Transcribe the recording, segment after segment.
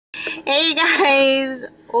Hey guys!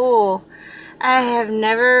 Oh, I have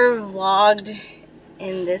never vlogged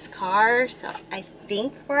in this car, so I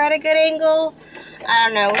think we're at a good angle. I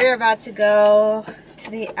don't know, we're about to go to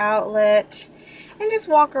the outlet and just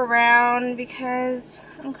walk around because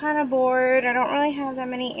I'm kind of bored. I don't really have that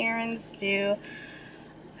many errands to do.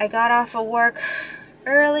 I got off of work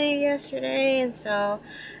early yesterday, and so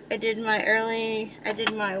I did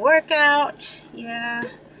my workout, yeah,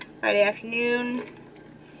 Friday afternoon.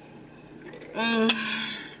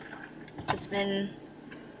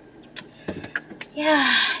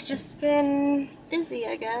 Just been busy,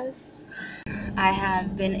 I guess. I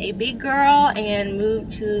have been a big girl and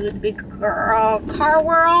moved to the big girl car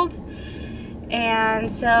world.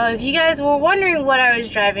 And so if you guys were wondering what I was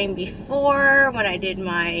driving before when I did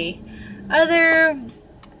my other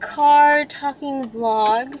car talking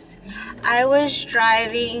vlogs, I was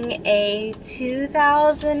driving a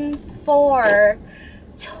 2004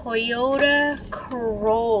 Toyota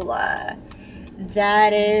Corolla.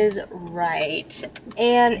 That is right.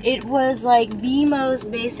 And it was like the most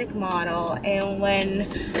basic model, and when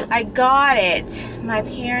I got it, my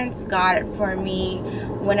parents got it for me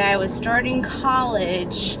when I was starting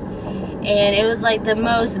college, and it was like the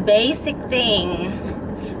most basic thing.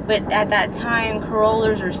 But at that time,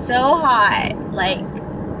 Corollas were so hot. Like,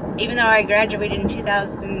 even though I graduated in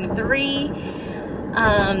 2003,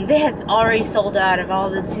 they had already sold out of all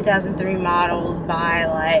the 2003 models by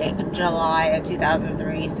like July of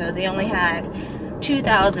 2003, so they only had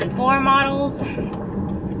 2004 models.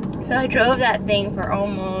 So I drove that thing for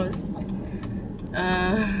almost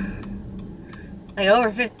like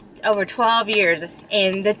over 12 years,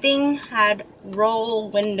 and the thing had roll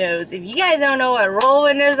windows. If you guys don't know what roll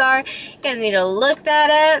windows are, you guys need to look that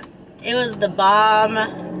up. It was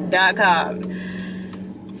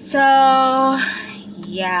thebomb.com. So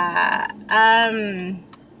yeah,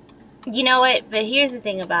 you know what, but here's the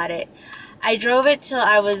thing about it. I drove it till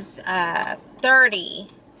I was 30,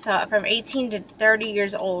 so from 18 to 30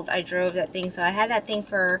 years old I drove that thing. So I had that thing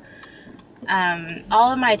for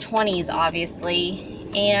all of my 20s, obviously.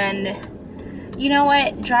 And you know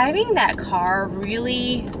what, driving that car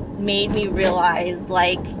really made me realize,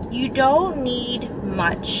 like, you don't need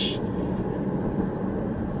much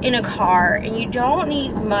in a car, and you don't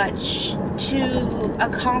need much to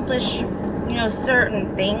accomplish, you know,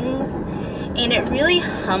 certain things. And it really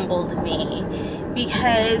humbled me,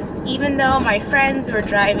 because even though my friends were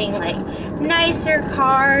driving like nicer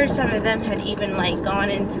cars, some of them had even like gone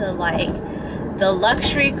into like the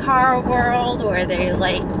luxury car world where they,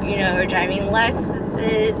 like, you know, are driving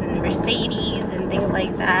Lexuses and Mercedes and things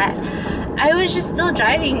like that, I was just still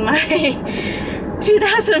driving my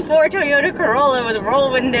 2004 Toyota Corolla with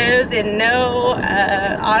roll windows and no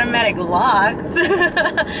automatic locks.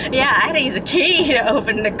 Yeah, I had to use a key to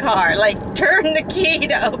open the car, like turn the key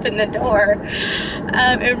to open the door.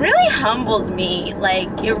 It really humbled me, like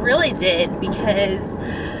it really did, because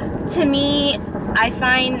to me, I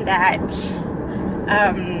find that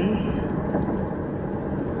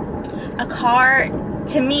a car,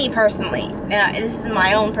 to me personally, now this is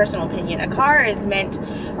my own personal opinion, a car is meant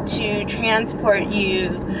to transport you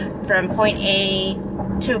from point A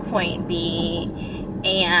to point B.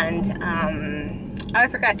 And I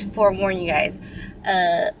forgot to forewarn you guys,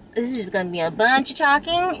 this is just gonna be a bunch of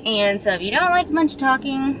talking, and so if you don't like a bunch of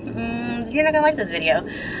talking, you're not gonna like this video.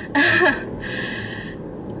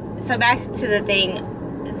 So back to the thing,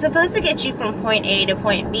 it's supposed to get you from point A to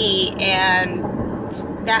point B, and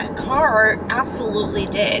that car absolutely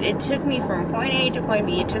did. It took me from point A to point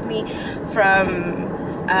B. It took me from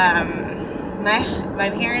my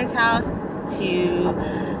parents' house to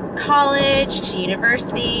college, to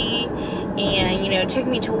university, and, you know, took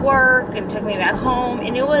me to work and took me back home,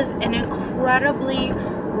 and it was an incredibly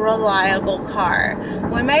reliable car.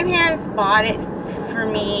 When my parents bought it for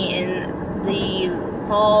me in the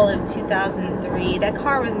fall of 2003, that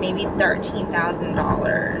car was maybe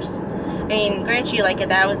 $13,000. I mean, grant you, like,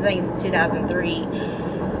 that was like 2003.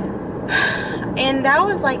 And that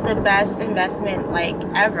was like the best investment, like,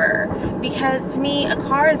 ever, because to me a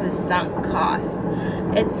car is a sunk cost.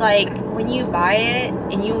 It's like when you buy it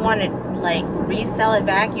and you want to like resell it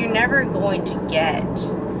back, you're never going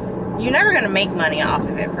to make money off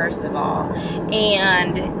of it, first of all.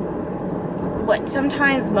 And what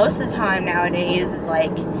sometimes, most of the time nowadays, is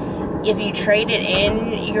like, if you trade it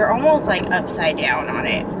in, you're almost like upside down on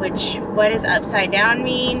it. Which, what does upside down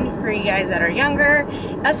mean for you guys that are younger?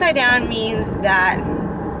 Upside down means that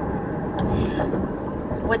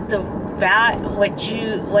what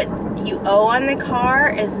you owe on the car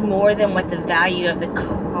is more than what the value of the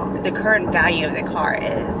current value of the car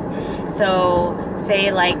is. So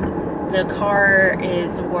say like the car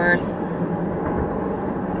is worth,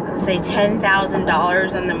 let's say,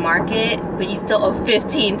 $10,000 on the market, but you still owe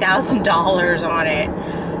 $15,000 on it.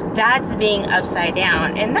 That's being upside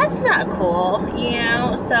down, and that's not cool, you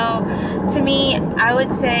know. So to me, I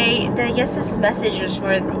would say that, I guess this message is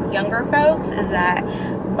for the younger folks, is that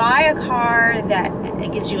buy a car that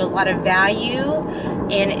gives you a lot of value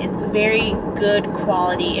and it's very good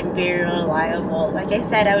quality and very reliable. Like I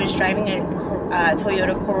said, I was driving a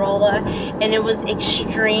Toyota Corolla, and it was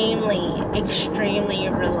extremely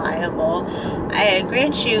reliable. I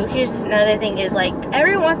grant you, here's another thing, is like,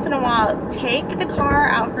 every once in a while, take the car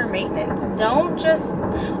out for maintenance. Don't just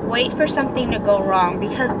wait for something to go wrong,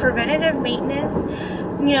 because preventative maintenance,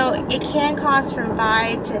 you know, it can cost from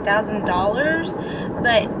 $5,000 to $1,000,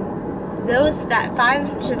 but that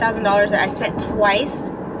 $5,000 to $1,000 that I spent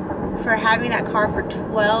twice for having that car for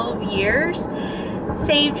 12 years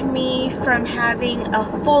saved me from having a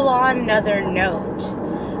full-on another note.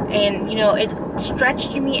 And, you know, it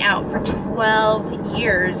stretched me out for 12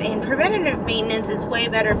 years. And preventative maintenance is way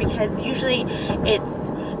better, because usually it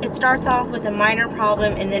starts off with a minor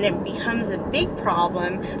problem and then it becomes a big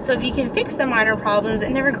problem. So if you can fix the minor problems,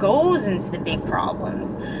 it never goes into the big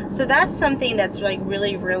problems. So that's something that's like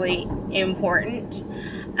really important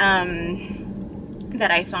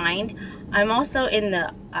that I find. I'm also in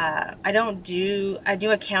the I do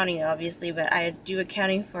accounting, obviously, but I do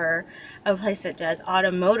accounting for a place that does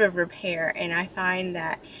automotive repair, and I find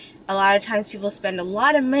that a lot of times people spend a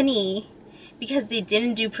lot of money because they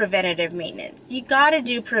didn't do preventative maintenance. You gotta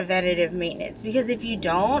do preventative maintenance, because if you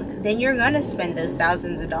don't, then you're gonna spend those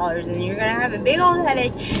thousands of dollars and you're gonna have a big old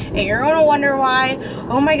headache, and you're gonna wonder why,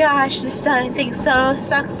 oh my gosh, this thing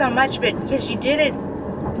sucks so much. But because you didn't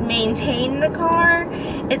maintain the car,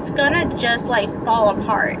 it's gonna just like fall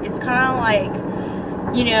apart. It's kind of like,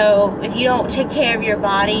 you know, if you don't take care of your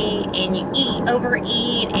body and you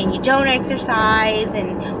overeat and you don't exercise,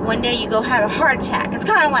 and one day you go have a heart attack, it's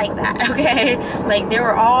kind of like that, okay? Like, they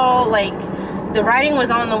were all like, the writing was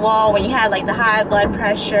on the wall when you had like the high blood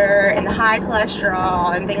pressure and the high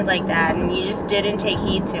cholesterol and things like that, and you just didn't take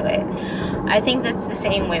heed to it. I think that's the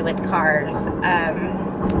same way with cars.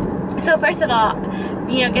 So first of all,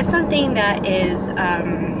 you know, get something that is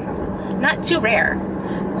not too rare.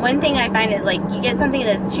 One thing I find is, like, you get something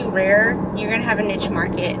that's too rare, you're gonna have a niche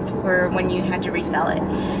market for when you have to resell it.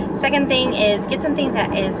 Second thing is, get something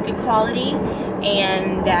that is good quality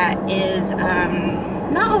and that is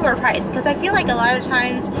not overpriced, because I feel like a lot of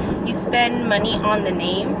times you spend money on the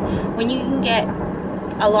name when you can get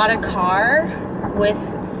a lot of car with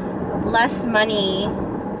less money,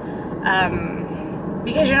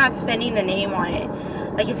 because you're not spending the name on it.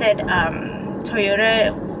 Like I said,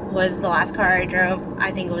 Toyota was the last car I drove.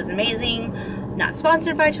 I think it was amazing. Not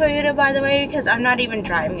sponsored by Toyota, by the way, because I'm not even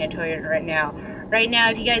driving a Toyota right now. Right now,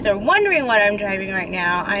 if you guys are wondering what I'm driving right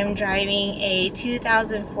now, I'm driving a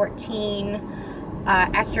 2014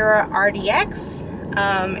 Acura RDX,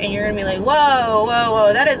 and you're gonna be like,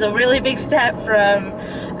 whoa, that is a really big step from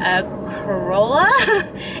a Corolla.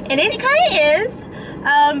 And it kind of is,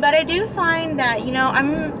 but I do find that, you know,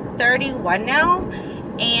 I'm 31 now,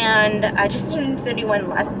 and I just turned 31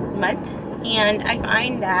 last month, and I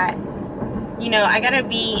find that, you know, I gotta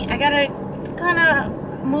kind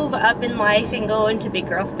of move up in life and go into big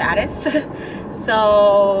girl status.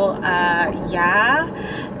 So yeah,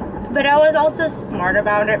 but I was also smart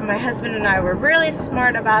about it. My husband and I were really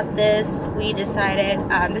smart about this. We decided,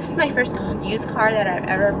 this is my first used car that I've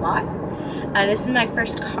ever bought. This is my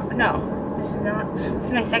first car, no, this is not, this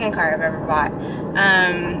is my second car I've ever bought,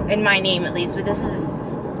 in my name at least, but this is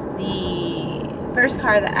the first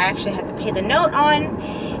car that I actually had to pay the note on.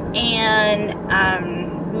 And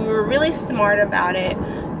we were really smart about it.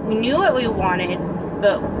 We knew what we wanted,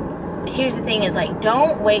 but here's the thing is, like,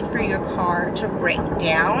 don't wait for your car to break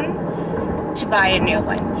down to buy a new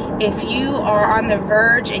one. If you are on the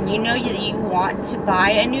verge and you know that you want to buy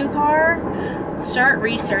a new car, start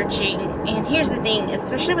researching. And here's the thing,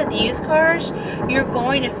 especially with used cars, you're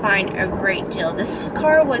going to find a great deal. This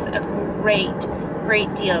car was a great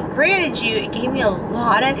deal. Granted, it gave me a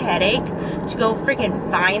lot of headache to go freaking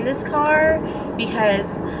find this car, because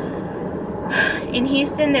in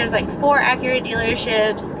Houston there's like 4 Acura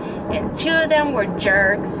dealerships, and 2 of them were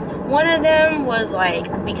jerks. One of them was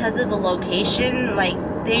like, because of the location, like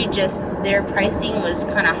their pricing was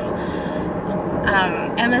kind of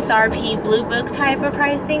MSRP blue book type of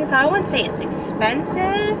pricing. So I wouldn't say it's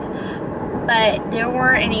expensive, but there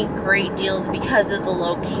weren't any great deals because of the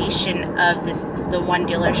location of this the one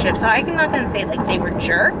dealership, so I'm not gonna say like they were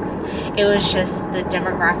jerks. It was just the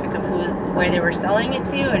demographic of where they were selling it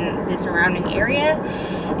to and the surrounding area.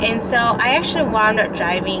 And so I actually wound up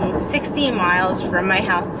driving 60 miles from my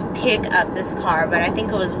house to pick up this car, but I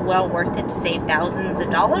think it was well worth it to save thousands of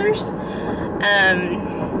dollars.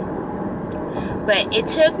 But it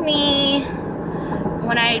took me,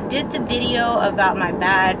 when I did the video about my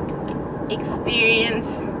bad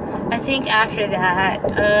experience, I think after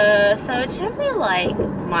that, so it took me like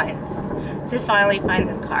months to finally find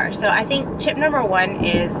this car. So I think tip number one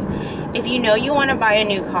is, if you know you want to buy a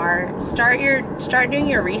new car, start doing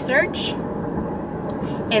your research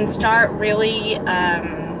and start really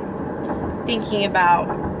thinking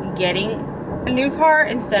about getting a new car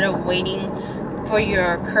instead of waiting for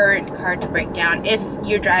your current car to break down if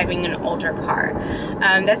you're driving an older car.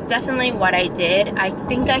 That's definitely what I did. I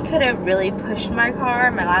think I could have really pushed my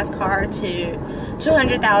last car to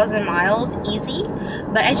 200,000 miles easy,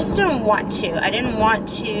 but I just didn't want to. I didn't want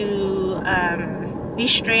to be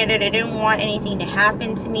stranded. I didn't want anything to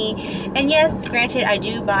happen to me. And yes, granted, I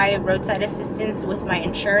do buy roadside assistance with my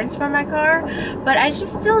insurance for my car, but I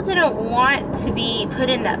just still didn't want to be put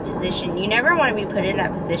in that position. You never want to be put in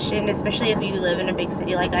that position, especially if you live in a big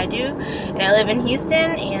city like I do. And I live in Houston,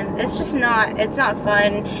 and it's just not, it's not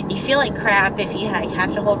fun. You feel like crap if you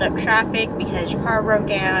have to hold up traffic because your car broke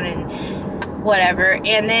down and whatever.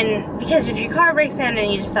 And then because if your car breaks down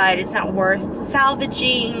and you decide it's not worth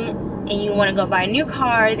salvaging and you want to go buy a new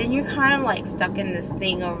car, then you're kind of like stuck in this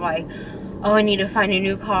thing of like, oh, I need to find a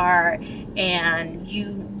new car, and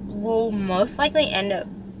you will most likely end up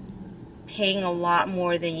paying a lot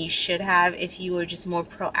more than you should have if you were just more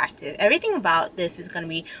proactive. Everything about this is going to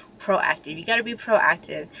be proactive. You got to be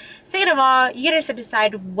proactive. Second of all, you got to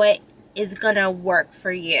decide what is gonna work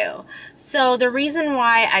for you. So the reason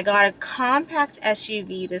why I got a compact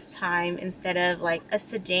SUV this time instead of like a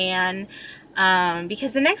sedan,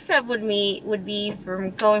 because the next step would be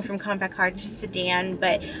from going from compact car to sedan,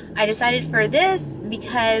 but I decided for this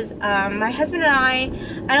because my husband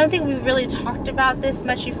and I don't think we've really talked about this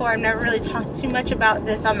much before. I've never really talked too much about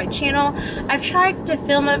this on my channel. I've tried to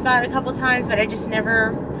film about it a couple times, but I just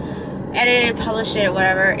never edited, published it,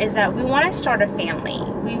 whatever. Is that we want to start a family.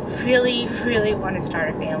 We really want to start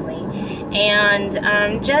a family,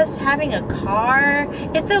 and just having a car,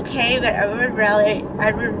 it's okay, but I would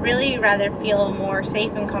really rather feel more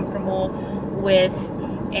safe and comfortable with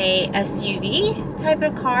a SUV type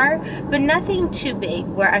of car, but nothing too big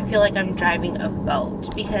where I feel like I'm driving a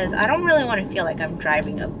boat, because I don't really want to feel like I'm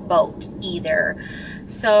driving a boat either.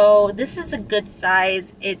 So this is a good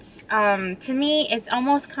size. It's to me, it's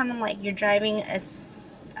almost kind of like you're driving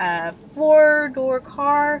a four-door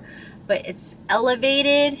car, but it's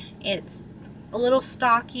elevated. It's a little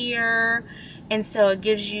stockier, and so it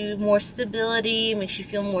gives you more stability, makes you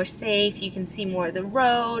feel more safe. You can see more of the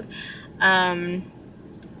road.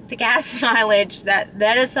 The gas mileage,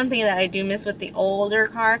 that is something that I do miss with the older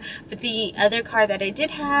car. But the other car that I did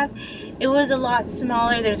have, it was a lot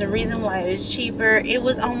smaller. There's a reason why it was cheaper. It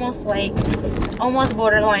was almost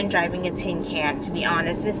borderline driving a tin can, to be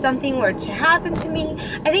honest. If something were to happen to me,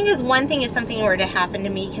 I think it's one thing if something were to happen to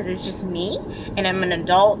me because it's just me and I'm an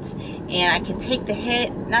adult and I can take the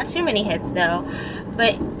hit. Not too many hits though,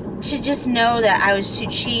 but to just know that I was too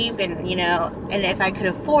cheap, and you know, and if I could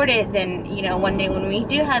afford it, then you know, one day when we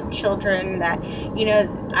do have children, that you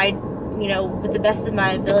know, I, you know, with the best of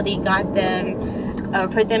my ability, got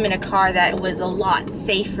them, put them in a car that was a lot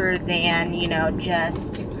safer than, you know,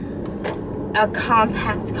 just a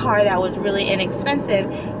compact car that was really inexpensive.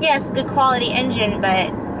 Yes, good quality engine,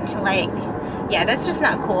 but like, yeah, that's just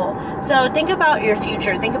not cool. So think about your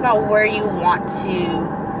future. Think about where you want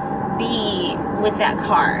to be with that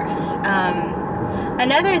car.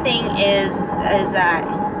 Another thing is that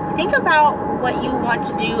think about what you want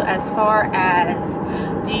to do as far as,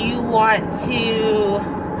 do you want to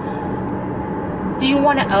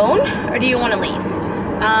own or do you want to lease?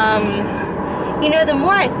 You know, the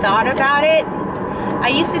more I thought about it, I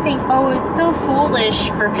used to think, oh, it's so foolish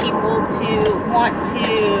for people to want to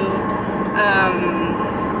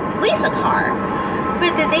lease a car.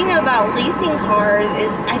 But the thing about leasing cars is,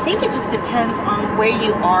 I think it just depends on where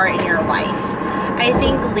you are in your life. I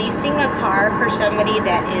think leasing a car for somebody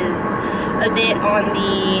that is a bit on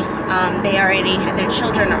the, their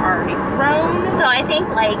children are already grown. So I think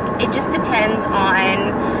like it just depends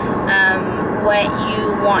on what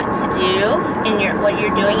you want to do and what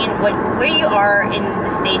you're doing and where you are in the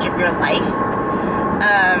stage of your life.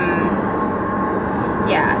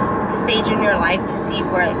 Yeah. Stage in your life to see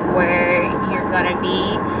where you're gonna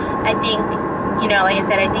be. I think you know, like I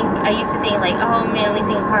said, I used to think like, oh man,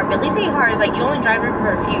 leasing a car, but leasing a car is like you only drive it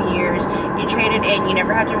for a few years, you trade it in, you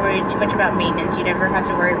never have to worry too much about maintenance, you never have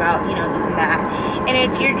to worry about, you know, this and that. And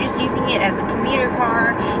if you're just using it as a commuter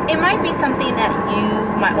car, it might be something that you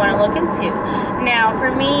might want to look into. Now,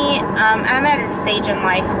 for me, I'm at a stage in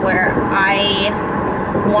life where I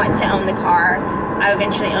want to own the car. I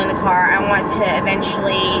eventually own the car. I want to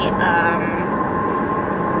eventually,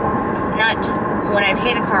 not just when I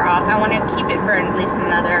pay the car off, I want to keep it for at least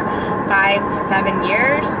another 5 to 7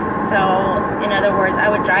 years. So in other words,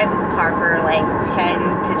 I would drive this car for like 10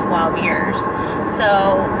 to 12 years.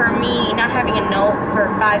 So for me, not having a note for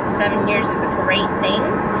 5 to 7 years is a great thing,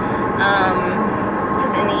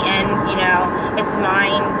 because in the end, you know, it's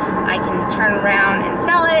mine. I can turn around and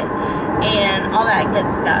sell it and all that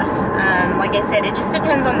good stuff. Like I said, it just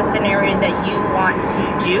depends on the scenario that you want to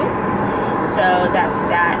do. So that's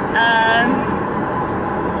that.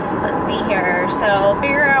 Let's see here. So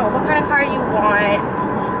figure out what kind of car you want.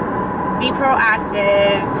 Be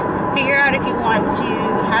proactive. Figure out if you want to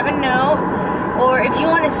have a note or if you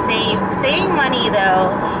want to saving money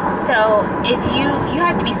though. So if you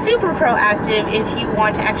have to be super proactive if you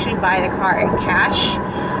want to actually buy the car in cash,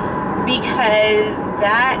 because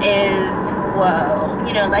that is, whoa,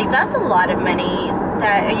 you know, like that's a lot of money.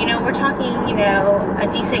 That, you know, we're talking, you know, a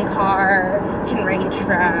decent car can range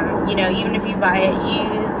from, you know, even if you buy it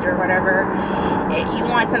used or whatever, you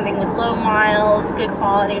want something with low miles, good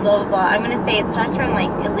quality, blah blah blah. I'm gonna say it starts from like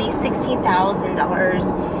at least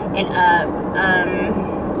 $16,000 and up.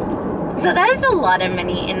 So that is a lot of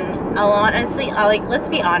money, and honestly, like, let's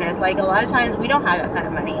be honest, like a lot of times we don't have that kind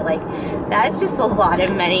of money. Like that's just a lot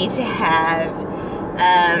of money to have.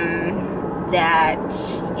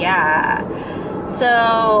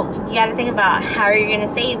 So you got to think about how you're going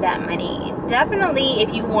to save that money. Definitely,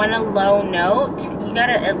 if you want a low note, you got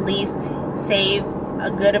to at least save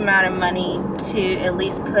a good amount of money to at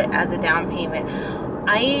least put as a down payment.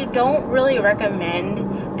 I don't really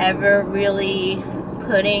recommend ever really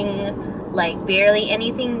putting like barely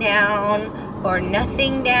anything down or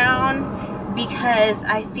nothing down, because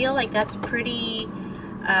I feel like that's pretty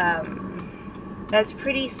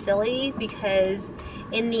silly, because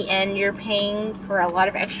in the end you're paying for a lot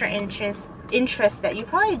of extra interest that you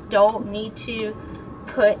probably don't need to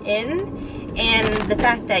put in, and the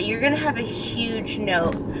fact that you're gonna have a huge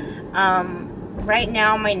note. Right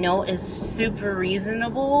now my note is super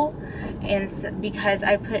reasonable, and so, because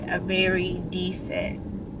I put a very decent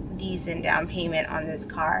down payment on this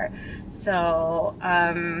car. So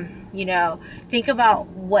you know, think about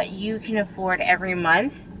what you can afford every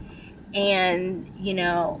month, and you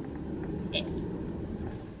know,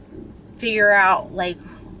 figure out like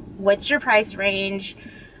what's your price range,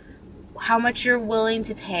 how much you're willing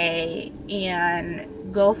to pay,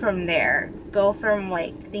 and go from there. Go from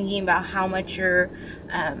like thinking about how much your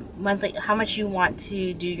how much you want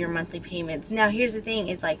to do your monthly payments. Now here's the thing,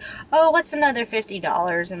 is like, oh, what's another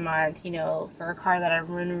 $50 a month, you know, for a car that I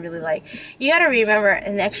really like. You got to remember,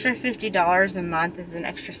 an extra $50 a month is an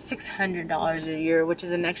extra $600 a year, which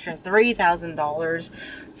is an extra $3,000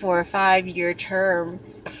 for a 5-year term.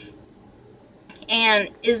 And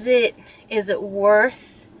is it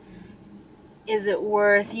worth,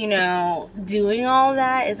 you know, doing all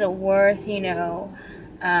that? Is it worth, you know,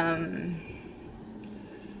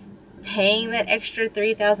 paying that extra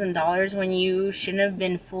 $3,000 when you shouldn't have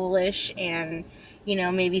been foolish and, you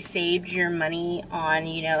know, maybe saved your money on,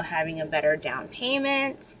 you know, having a better down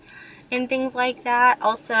payment and things like that?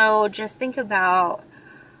 Also, just think about,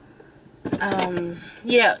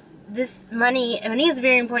 you know, this money is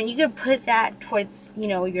very important. You could put that towards, you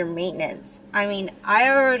know, your maintenance. I mean, I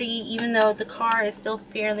already, even though the car is still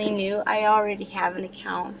fairly new, I already have an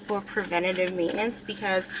account for preventative maintenance,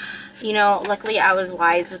 because, you know, luckily I was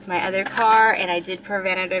wise with my other car and I did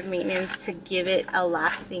preventative maintenance to give it a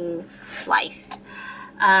lasting life.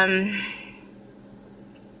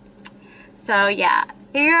 So yeah,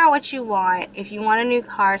 figure out what you want. If you want a new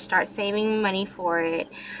car, start saving money for it.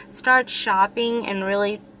 Start shopping and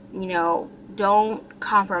really, you know, don't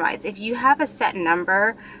compromise. If you have a set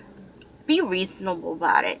number, be reasonable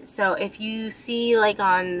about it. So if you see like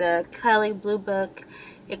on the Kelley Blue Book,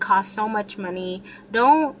 it costs so much money,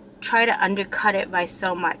 don't try to undercut it by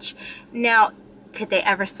so much. Now, could they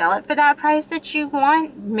ever sell it for that price that you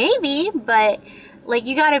want? Maybe, but like,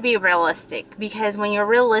 you got to be realistic, because when you're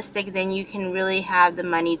realistic, then you can really have the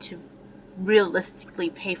money to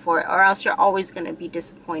realistically pay for it, or else you're always going to be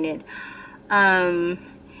disappointed. And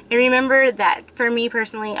remember that for me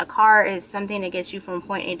personally, a car is something that gets you from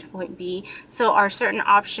point A to point B. So are certain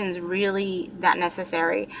options really that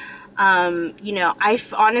necessary? You know,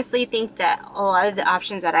 honestly think that a lot of the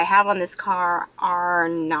options that I have on this car are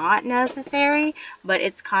not necessary, but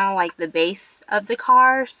it's kind of like the base of the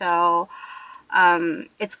car. So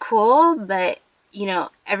it's cool, but you know,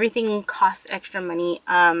 everything costs extra money.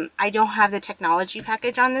 I don't have the technology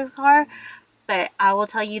package on this car, but I will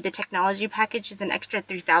tell you the technology package is an extra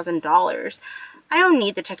 $3,000. I don't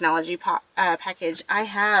need the technology package. I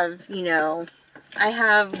have, you know, I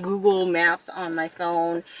have Google Maps on my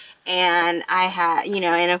phone, and I have, you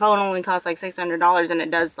know, and a phone only costs like $600 and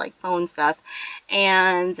it does like phone stuff,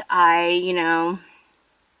 and I, you know,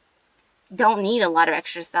 don't need a lot of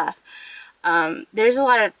extra stuff. There's a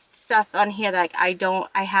lot of stuff on here that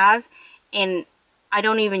I have, and I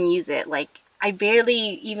don't even use it. Like, I barely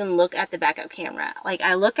even look at the backup camera. Like,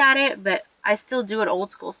 I look at it, but I still do it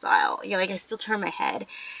old school style. You know, like I still turn my head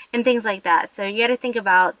and things like that. So you got to think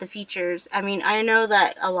about the features. I mean, I know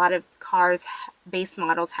that a lot of cars, base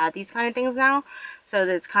models, have these kind of things now. So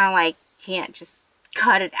that's kind of like, you can't just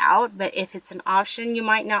cut it out. But if it's an option, you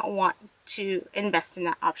might not want to invest in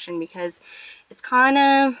that option because it's kind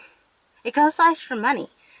of, it costs extra money.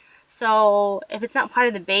 So if it's not part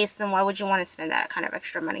of the base, then why would you want to spend that kind of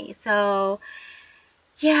extra money? So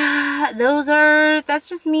yeah, that's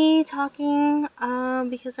just me talking,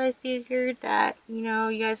 because I figured that, you know,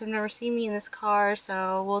 you guys have never seen me in this car,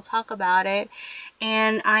 so we'll talk about it.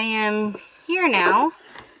 And I am here now.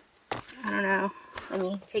 I don't know, let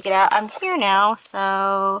me take it out. I'm here now,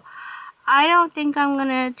 so I don't think I'm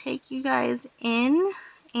gonna take you guys in,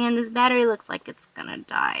 and this battery looks like it's gonna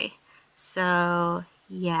die. So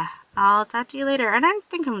yeah, I'll talk to you later, and I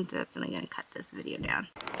think I'm definitely gonna cut this video down.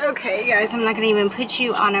 Okay guys, I'm not gonna even put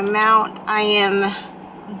you on a mount. I am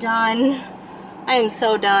done. I am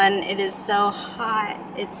so done. It is so hot.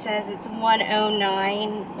 It says it's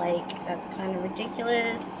 109. Like, that's kind of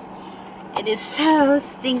ridiculous. It is so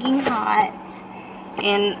stinking hot,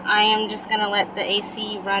 and I am just gonna let the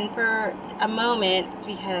AC run for a moment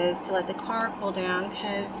because to let the car cool down,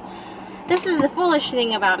 because this is the foolish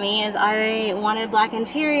thing about me, is I wanted black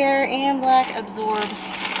interior, and black absorbs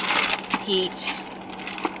heat.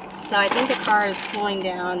 So I think the car is cooling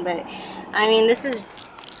down, but I mean, this is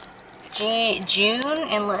June,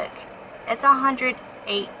 and look, it's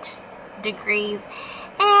 108 degrees,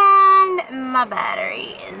 and my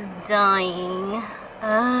battery is dying.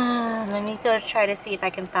 Let me go try to see if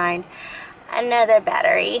I can find another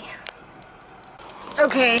battery.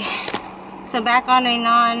 Okay, so back on a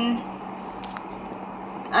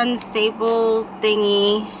unstable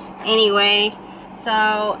thingy. Anyway,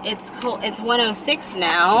 so it's cool. It's 106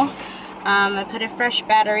 now. I put a fresh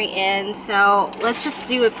battery in, so let's just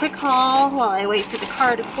do a quick haul while I wait for the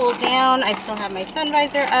car to cool down. I still have my sun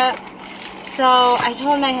visor up. So I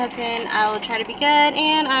told my husband I will try to be good,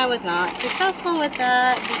 and I was not successful with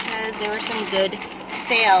that because there were some good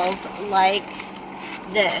sales like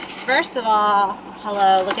this. First of all,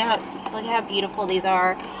 hello, look at how beautiful these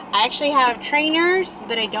are. I actually have trainers,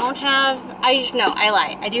 but I don't have, I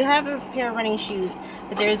lie. I do have a pair of running shoes,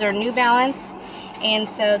 but those are New Balance, and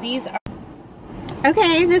so these are,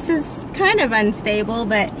 okay, this is kind of unstable,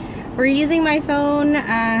 but we're using my phone.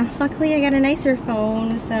 Luckily I got a nicer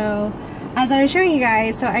phone, so as I was showing you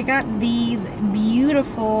guys, so I got these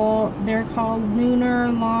beautiful, they're called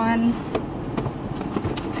Lunar Lawn,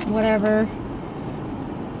 whatever.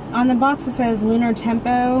 On the box it says Lunar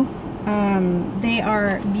Tempo. They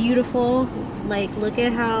are beautiful. Like, look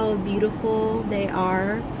at how beautiful they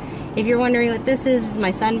are. If you're wondering what this is, my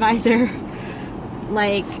sun visor.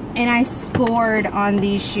 Like, and I scored on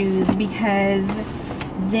these shoes because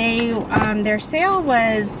they, their sale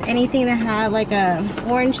was anything that had like a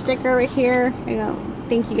orange sticker right here. I don't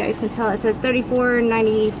think you guys can tell. It says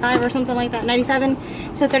 $34.95 or something like that, 97.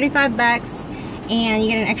 So 35 bucks. And you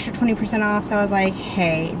get an extra 20% off. So I was like,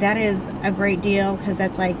 hey, that is a great deal, because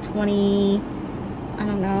that's like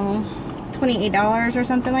 $28 or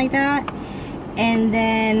something like that. And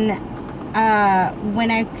then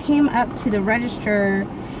when I came up to the register,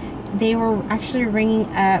 they were actually ringing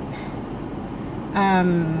up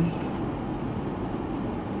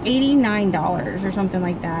 $89 or something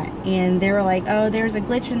like that, and they were like, oh, there's a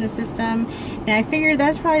glitch in the system. And I figured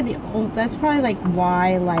that's probably like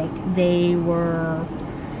why, like, they were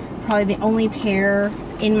probably the only pair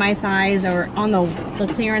in my size or on the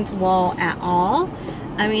clearance wall at all.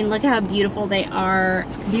 I mean, look how beautiful they are.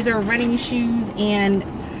 These are running shoes, and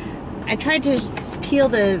I tried to peel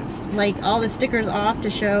all the stickers off to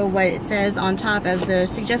show what it says on top as the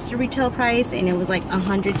suggested retail price, and it was like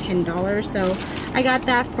 $110. So I got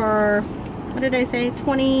that for, what did I say,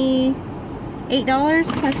 $28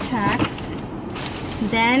 plus tax.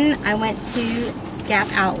 Then I went to Gap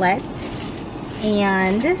Outlet,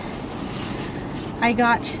 and I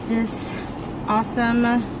got this awesome,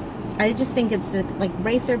 I just think it's a, like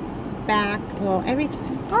racer back, well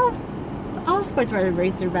all sportswear are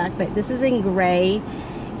racer back, but this is in gray.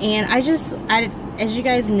 And as you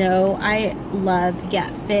guys know, I love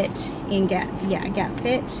Gap Fit and Gap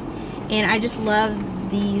Fit, and I just love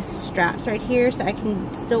these straps right here, so I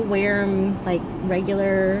can still wear them like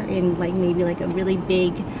regular and like maybe like a really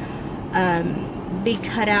big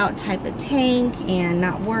cutout type of tank and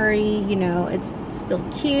not worry, you know, it's still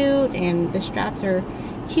cute and the straps are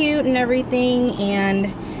cute and everything.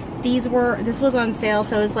 And this was on sale,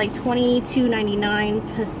 so it was like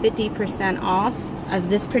 $22.99 plus 50% off of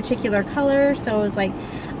this particular color, so it was like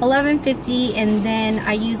 $11.50. And then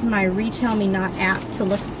I used my Retail Me Not app to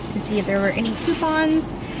look to see if there were any coupons.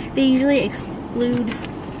 They usually exclude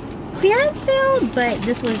clearance sale, but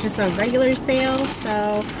this was just a regular sale,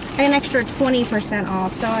 so I got an extra 20%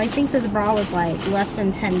 off. So I think this bra was like less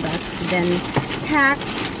than 10 bucks then tax,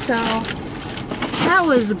 so that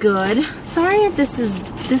was good. Sorry if this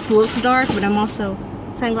looks dark, but I'm also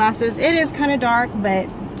sunglasses. It is kind of dark, but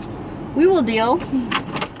we will deal.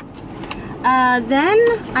 Then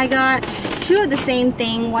I got two of the same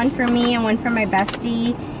thing, one for me and one for my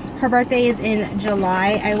bestie. Her birthday is in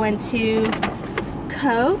July. I went to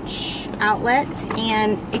Coach Outlet,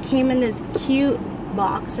 and it came in this cute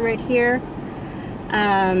box right here.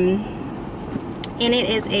 And it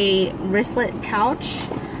is a wristlet pouch.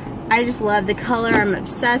 I just love the color. I'm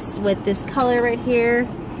obsessed with this color right here.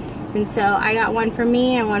 And so I got one for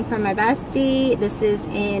me and one for my bestie. This is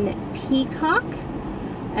in Peacock,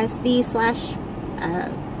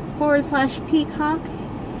 SB//Peacock.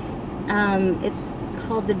 It's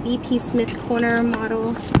called the BP Smith Corner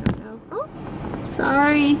model. I don't know. Oh,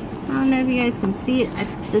 sorry. I don't know if you guys can see it.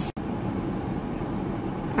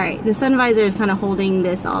 Alright, the sun visor is kind of holding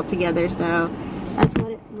this all together, so that's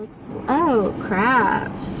what it looks like. Oh,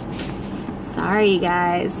 crap. Sorry,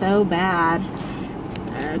 guys. So bad.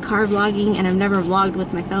 Car vlogging, and I've never vlogged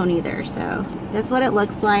with my phone either, so that's what it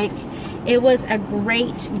looks like. It was a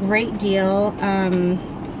great deal.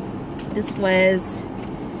 This was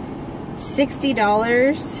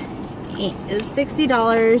 $60. It was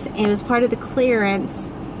 $60, and it was part of the clearance,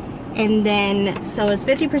 and then so it was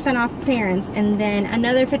 50% off clearance, and then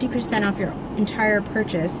another 50% off your entire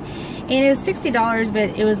purchase. And it was $60,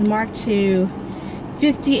 but it was marked to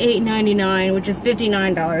 $58.99, which is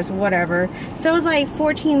 $59, whatever. So it was like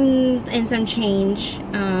 14 and some change,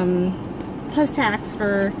 plus tax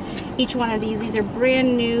for each one of these. These are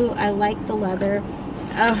brand new. I like the leather.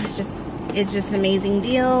 Oh, it's just an amazing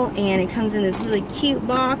deal, and it comes in this really cute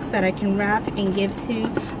box that I can wrap and give to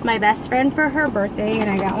my best friend for her birthday, and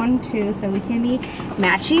I got one too, so we can be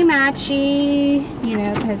matchy, you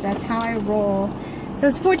know, because that's how I roll. So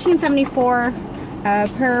it's $14.74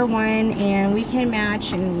 per one, and we can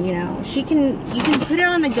match, and you know, you can put it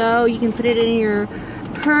on the go, you can put it in your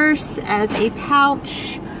purse as a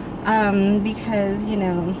pouch, because you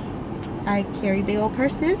know, I carry big old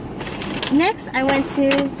purses. Next, I went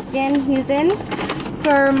to Van Heusen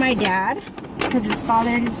for my dad, because it's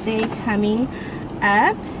Father's Day coming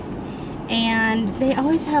up, and they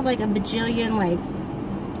always have like a bajillion, like,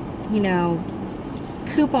 you know,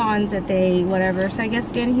 coupons that they whatever. So I guess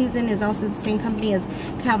Van Heusen is also the same company as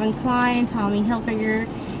Calvin Klein, Tommy Hilfiger,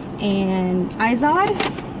 and Izod.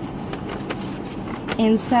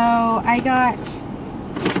 And so I got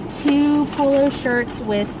two polo shirts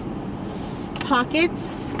with pockets.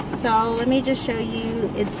 So let me just show you.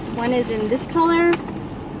 One is in this color,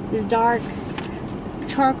 this dark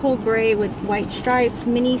charcoal gray with white stripes,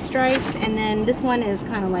 mini stripes, and then this one is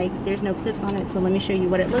kind of like there's no clips on it. So let me show you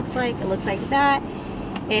what it looks like. It looks like that.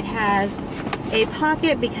 It has a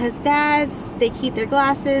pocket because dads, they keep their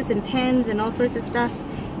glasses and pens and all sorts of stuff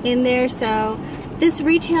in there. So this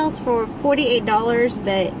retails for $48,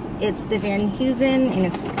 but it's the Van Heusen and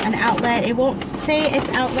it's an outlet. It won't say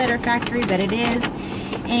it's outlet or factory, but it is.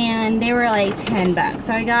 And they were like 10 bucks.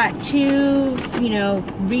 So I got two, you know,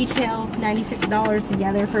 retail $96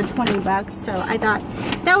 together for 20 bucks. So I thought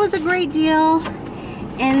that was a great deal.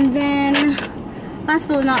 And then last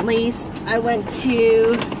but not least, I went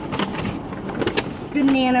to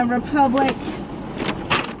Banana Republic.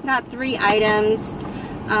 Got 3 items.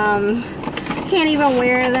 Can't even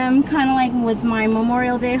wear them. Kind of like with my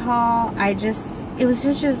Memorial Day haul. It was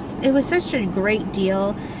such a great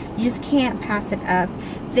deal. You just can't pass it up.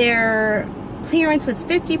 Their clearance was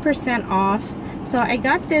 50% off. So I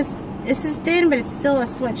got this. This is thin, but it's still a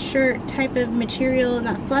sweatshirt type of material,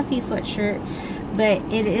 not fluffy sweatshirt. But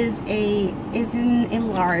it is it's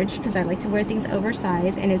in large because I like to wear things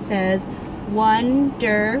oversized, and it says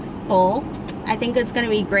wonderful. I think it's going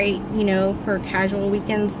to be great, you know, for casual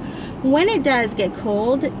weekends when it does get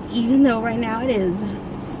cold, even though right now it is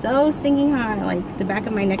so stinking hot. Like, the back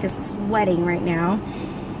of my neck is sweating right now.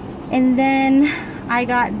 And then I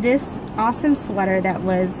got this awesome sweater that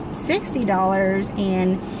was $60,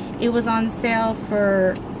 and it was on sale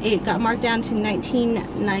for, it got marked down to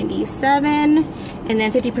 $19.97, and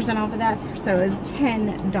then 50% off of that, so it was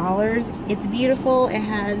 $10. It's beautiful. It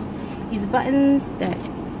has these buttons that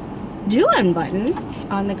do unbutton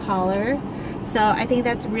on the collar, so I think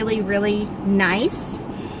that's really, really nice.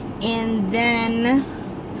 And then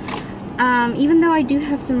even though I do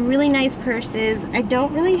have some really nice purses, I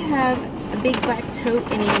don't really have a big black tote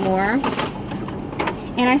anymore.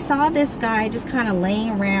 And I saw this guy just kind of laying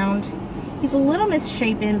around. He's a little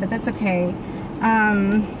misshapen, but that's okay.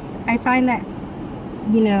 I find that,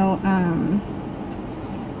 you know,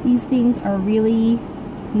 these things are really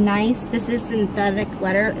nice. This is synthetic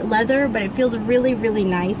leather, but it feels really, really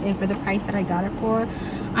nice. And for the price that I got it for,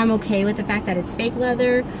 I'm okay with the fact that it's fake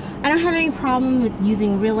leather. I don't have any problem with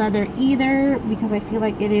using real leather either, because I feel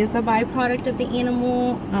like it is a byproduct of the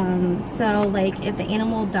animal. So like, if the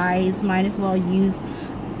animal dies, might as well use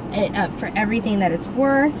it up for everything that it's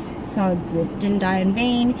worth, so it didn't die in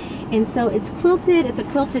vain. And so it's quilted. It's a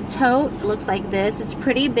quilted tote. It looks like this. It's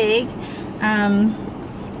pretty big.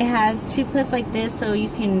 It has two clips like this, so you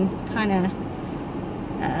can kind of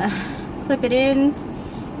clip it in,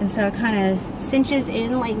 and so it kind of cinches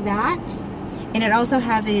in like that. And it also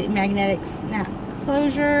has a magnetic snap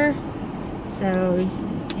closure, so you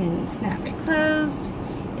can snap it closed.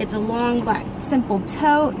 It's a long black simple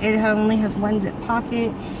tote. It only has one zip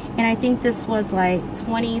pocket, and I think this was like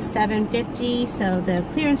 $27.50, so the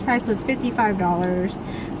clearance price was $55.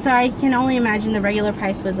 So I can only imagine the regular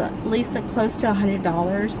price was at least close to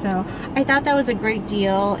 $100. So I thought that was a great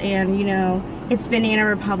deal, and you know, it's Banana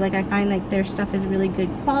Republic. I find like their stuff is really good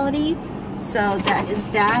quality. So that is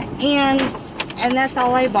that, and that's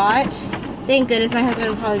all I bought. Thank goodness. My husband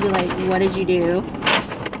would probably be like, what did you do?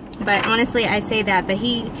 But honestly, I say that, but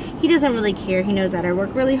he doesn't really care. He knows that I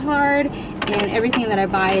work really hard, and everything that I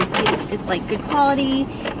buy it's like good quality,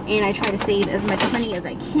 and I try to save as much money as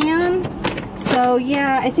I can. So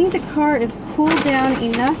yeah, I think the car is cooled down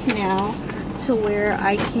enough now to where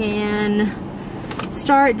I can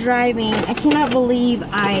start driving. I cannot believe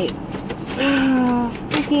I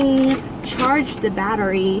freaking charged the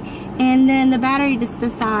battery, and then the battery just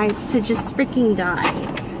decides to just freaking die.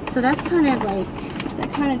 So that's kind of like,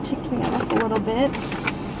 that kind of ticked me off a little bit,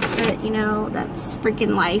 but you know, that's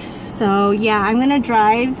freaking life. So yeah, I'm gonna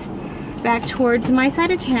drive back towards my side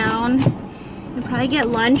of town and probably get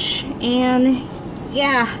lunch, and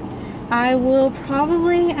yeah, I will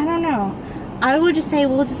probably, I don't know, I would just say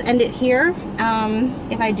we'll just end it here.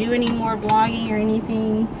 If I do any more vlogging or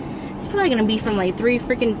anything, it's probably gonna be from like 3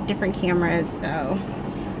 freaking different cameras. So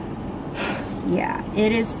yeah,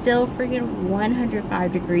 it is still freaking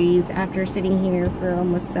 105 degrees after sitting here for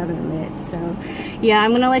almost 7 minutes. So yeah,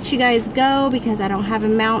 I'm gonna let you guys go because I don't have a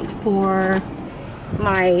mount for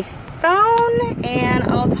my phone, and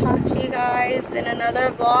I'll talk to you guys in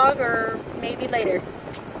another vlog or maybe later.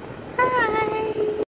 Bye.